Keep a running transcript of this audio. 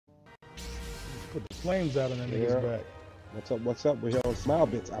Put the flames out on that nigga's back. What's up? What's up? We're here on Smile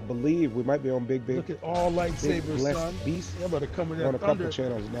Bits. I believe we might be on Big. Look at all lightsabers, son. Beast. I'm about to come with that on a thunder. couple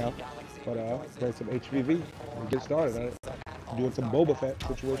channels now. But play some HVV and get started. Doing some Boba Fett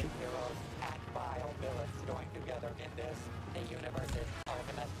situation.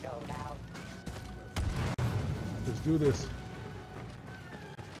 Let's do this.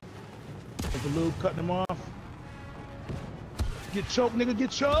 Take the lube, cutting him off. Get choked, nigga,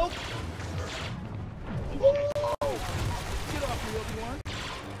 get choked! Woo! Get off me, Obi-Wan.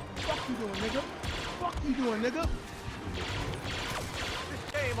 Fuck you doing, nigga? Fuck you doing, nigga? This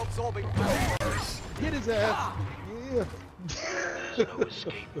game absorbing. Get his ass. Yeah. There's no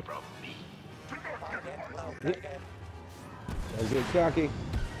escape from me. That's it, cocky.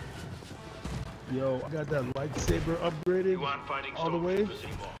 Yo, I got that lightsaber upgraded You aren't fighting all the way.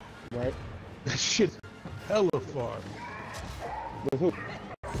 anymore. Right. That shit hella far. With who?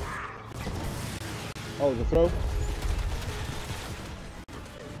 Oh, the throw?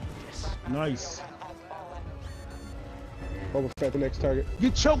 Nice. Boba Fett, the next target.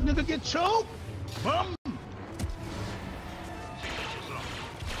 Get choked, nigga, get choked! Bum!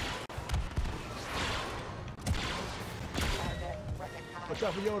 Watch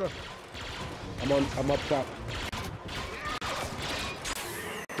out for Yoda. I'm up top.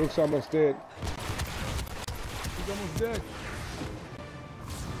 Luke's almost dead. He's almost dead.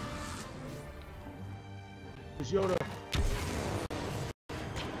 It's Yoda.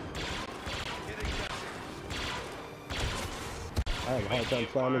 I have a hard time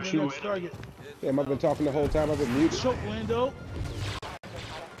finding shoes. Target. Damn, I've been talking the whole time. I've been muted. Choke, Lando.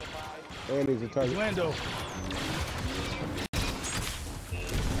 And he's a target. Lando.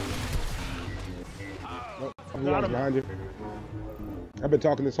 Oh, got him. Behind you. I've been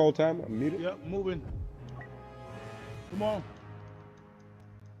talking this whole time. I'm muted. Yep, moving. Come on.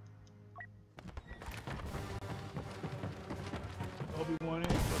 Obi-Wan in.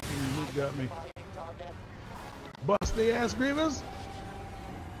 Fucking Luke got me. Bust the ass, Grievous.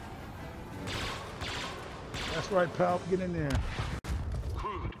 That's right, pal. Get in there.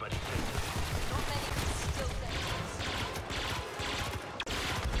 Crude, but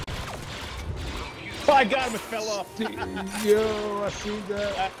Oh, I got him. It fell off. Yo, I see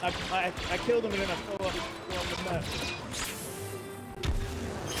that. I killed him and then I fell off the map.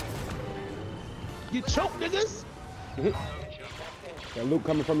 Get choked, niggas. Got Luke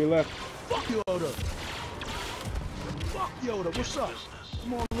coming from your left. Fuck Yoda. Fuck Yoda. What's up?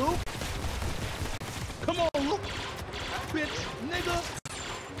 Come on, Luke. Come on, Luke. Bitch, nigga.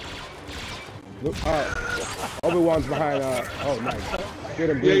 Luke, Obi-Wan's behind. Oh, nice. Get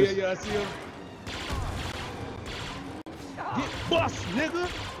him, Grievous. Yeah, I see him. Get bust, nigga.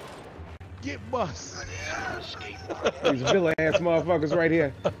 Get bust. These villain ass motherfuckers right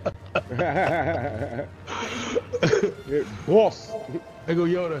here. Boss. There go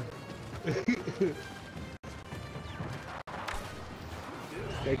Yoda.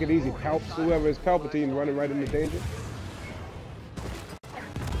 Take it easy. Palps, whoever is Palpatine running right into danger.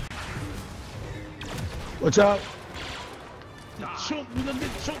 Watch out. Get choked, nigga.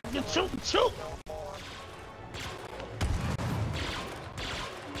 Get choked. Get choked. Choke.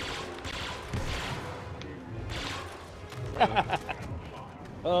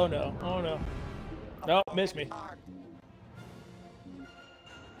 Oh no. Oh no. No, missed me.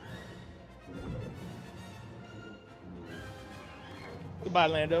 Goodbye,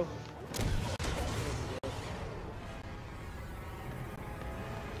 Lando.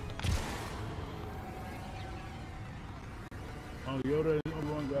 Oh, Yoda and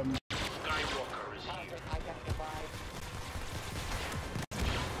Obi-Wan got me. Skywalker is here.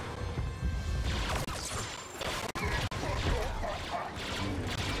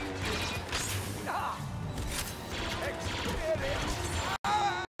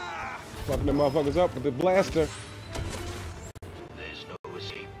 Fucking them motherfuckers up with the blaster. There's no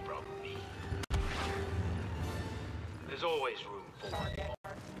escape from me. There's always room for more.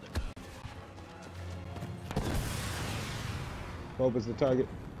 Boba's the target.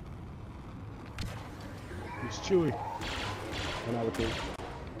 It's Chewie. Another team.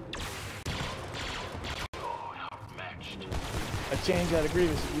 Oh, outmatched. I changed out of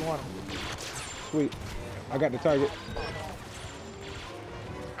Grievous if you want him. Sweet. I got the target.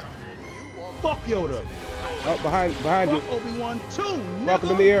 Fuck Yoda. Oh, behind you. Fuck Obi-Wan too, Welcome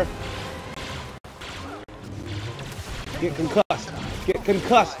in nigga. the air. Get concussed. Get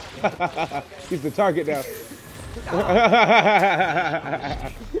concussed. He's the target now.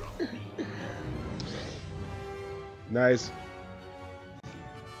 Nice.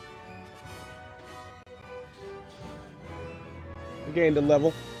 Gained a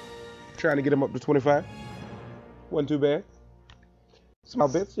level. Trying to get him up to 25. Wasn't too bad. Small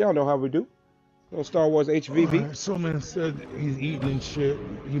bits. Y'all know how we do. On Star Wars HVV. Soulman said he's eating and shit.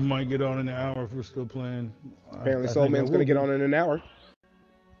 He might get on in an hour if we're still playing. Apparently Soulman's going to get on in an hour.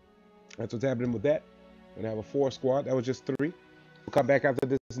 That's what's happening with that. We're going to have a 4 squad. That was just 3. We'll come back after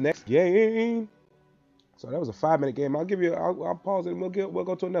this next game. So that was a 5-minute game. I'll pause it and we'll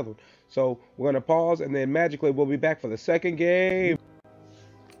go to another one. So we're going to pause and then magically we'll be back for the second game.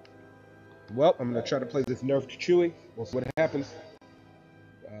 Well, I'm going to try to play this nerfed Chewie. We'll see what happens.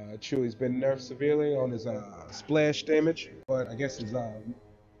 Chewie's been nerfed severely on his splash damage, but I guess his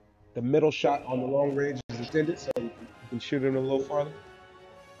the middle shot on the long range is extended, so you can shoot him a little farther.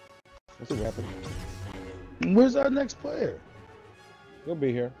 Let's see what happens. Where's our next player? He'll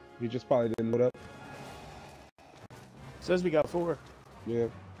be here. He just probably didn't load up. Says we got 4. Yeah.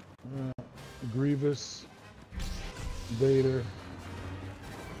 Grievous, Vader.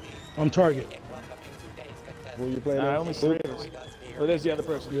 On target. Who are you playing? Only 3 of us. Oh, there's the other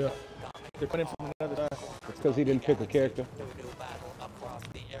person. Yeah. They're putting from another side. It's because he didn't pick a character.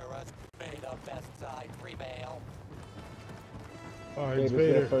 All right, it's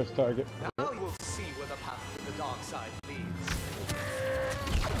Vader's their Vader. first target. Now you'll see where the path to the dark side leads.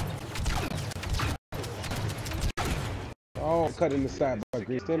 Oh, cut in the side by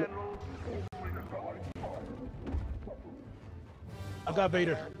Grease, damn it. I got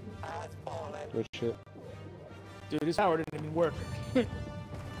Vader. Good shit. Dude, this tower didn't even work.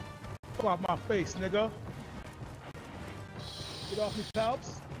 Come off my face, nigga. Get off me,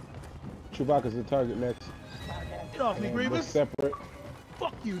 Palps. Chewbacca's the target next. Get off me, We're Grievous. separate.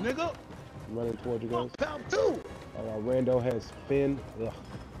 Fuck you, nigga. I'm running towards you guys. Fuck Palp too. Rando has Finn. Ugh.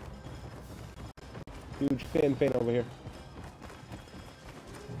 Huge Finn fan over here.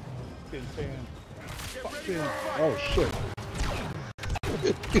 Finn fan. Fuck Finn. Oh shit.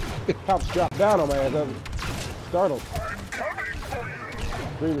 Pops dropped down on my ass. I'm startled.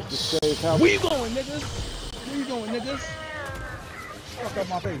 Grievous just saved Pops. Where you going, niggas? Where you going, niggas? Fuck up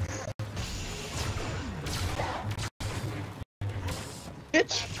my face.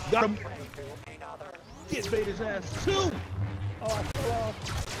 Bitch! Got him. Get Vader's ass too. Oh, I fell off.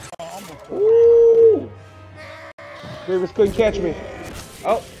 Oh, I'm Ooh. Grievous couldn't catch me.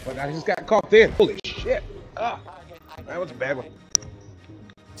 Oh, but I just got caught then. Holy shit. Ah, that was a bad one.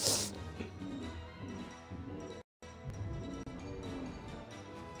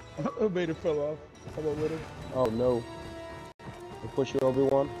 Vader fell off. How about with him? Oh no. They push you,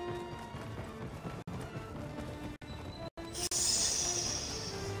 Obi-Wan.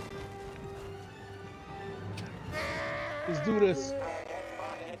 Let's do this.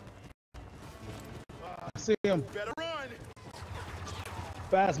 I see him. Better run.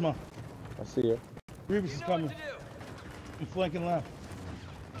 Phasma. I see her. Grievous is coming. I'm flanking left.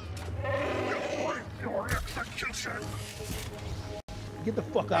 Get the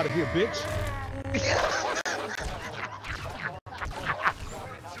fuck out of here, bitch.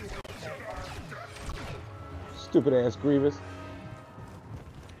 Stupid ass Grievous.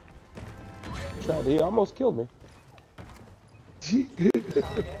 He almost killed me.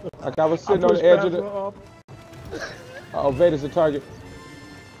 Like I was sitting on the edge of the. Oh, Vader's the target.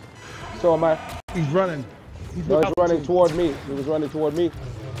 So am I. He's running. He's running toward me. He was running toward me.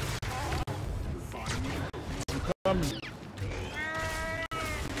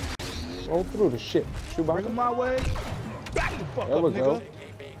 Roll through the shit. Bring Chewbacca. him my way. Back the fuck There up, we go. nigga.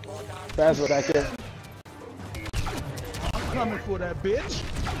 Phasma back here. I'm coming for that bitch.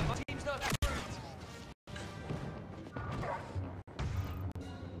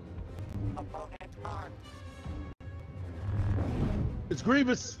 It's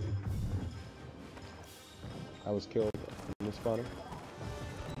Grievous. I was killed in the spawner.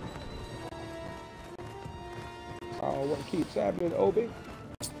 Oh, what keeps happening, Obi?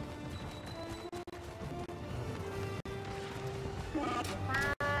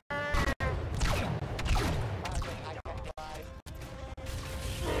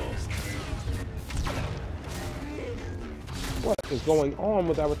 What is going on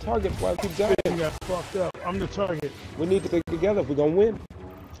with our target? Why keep dying? You got fucked up. I'm the target. We need to stick together if we're gonna win.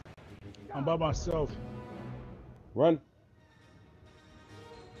 I'm by myself. Run.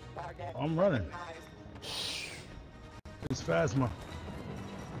 I'm running. It's Phasma.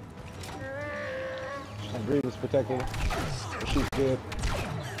 Grievous protecting her. But she's dead.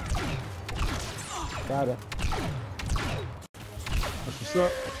 Got her. That's what's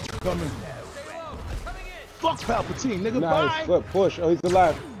up. Coming. Fuck Palpatine, nigga. Nice. Bye. Look, push. Oh, he's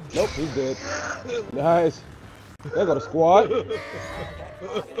alive. Nope, he's dead. Nice. There go the squad.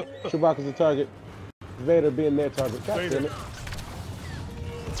 Chewbacca's the target. Vader being their target. God damn it.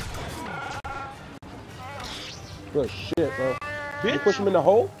 Good shit, bro. Bitch. You push him in the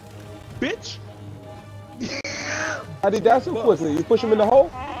hole? Bitch. How'd he die so quickly? You push him in the hole?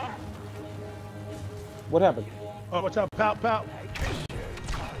 What happened? Oh, watch out, pout, pout.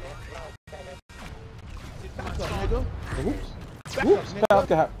 Back up, nigga. Whoops. Back Whoops. up, Pout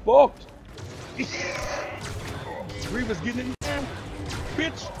got fucked. Grievous getting in there.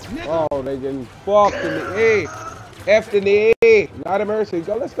 Bitch, nigga. Oh, they getting fucked in the A. F in the A. Not a mercy.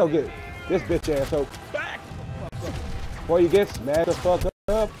 Go, let's go get this bitch asshole. Back. Before you get smacked the fuck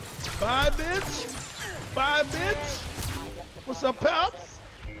up. Bye, bitch. Bye, bitch. What's up, pops?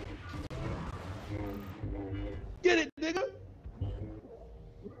 Get it, nigga.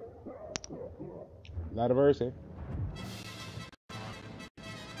 Not a mercy.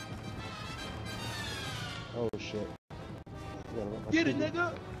 Oh shit. Get it,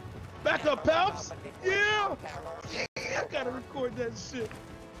 nigga. Back up, Palps. Yeah. I gotta record that shit.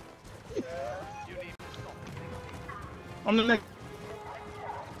 I'm the next.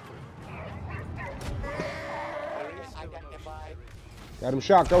 Got him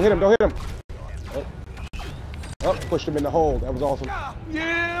shocked. Don't hit him. Don't hit him. Oh. Oh, pushed him in the hole. That was awesome.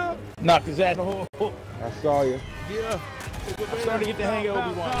 Yeah. Knocked his ass in the hole. I saw you. Yeah. I'm starting to get the hang of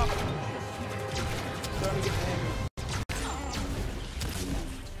Obi-Wan. Starting to get the hang of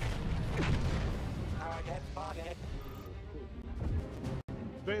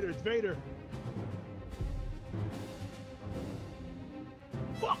Vader, it's Vader.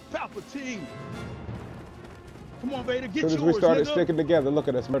 Fuck Palpatine. Come on, Vader, get As yours, soon as we started nigga. sticking together, look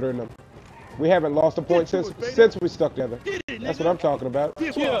at us murdering them. We haven't lost a point Get since yours, Vader. we stuck together. Get it, That's nigga. what I'm talking about.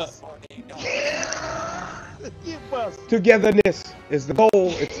 Give us. Give us. Togetherness is the goal.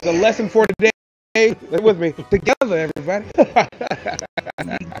 It's the lesson for today. Stay with me. Together, everybody.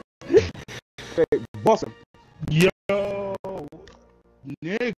 Hey, awesome. Yo,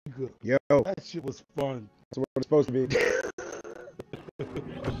 nigga. Yo, That shit was fun. that's what it's supposed to be.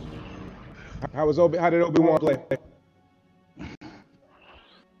 How did Obi-Wan play?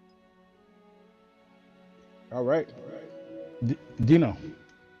 All right. Dino,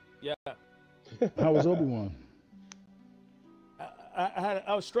 Yeah. how was Obi-Wan?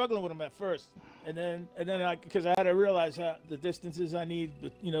 I was struggling with him at first, and then because I had to realize how the distances I need,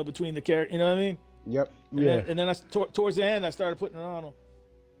 between the character. You know what I mean? Yep. And then towards the end, I started putting it on him.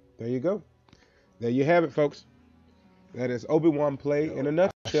 There you go. There you have it, folks. That is Obi-Wan play in a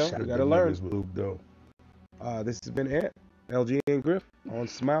nutshell. You gotta learn. This has been it. LG and Griff on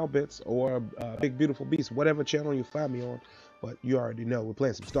Smile Bits or Big Beautiful Beast, whatever channel you find me on. But you already know we're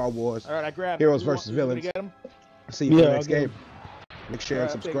playing some Star Wars. All right, I grabbed Heroes him. versus You want me villains. to get him? See you for the Yeah, next I'll get game. Make sure and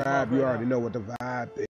Alright, I'll take him subscribe. off You right already now. know what the vibe is.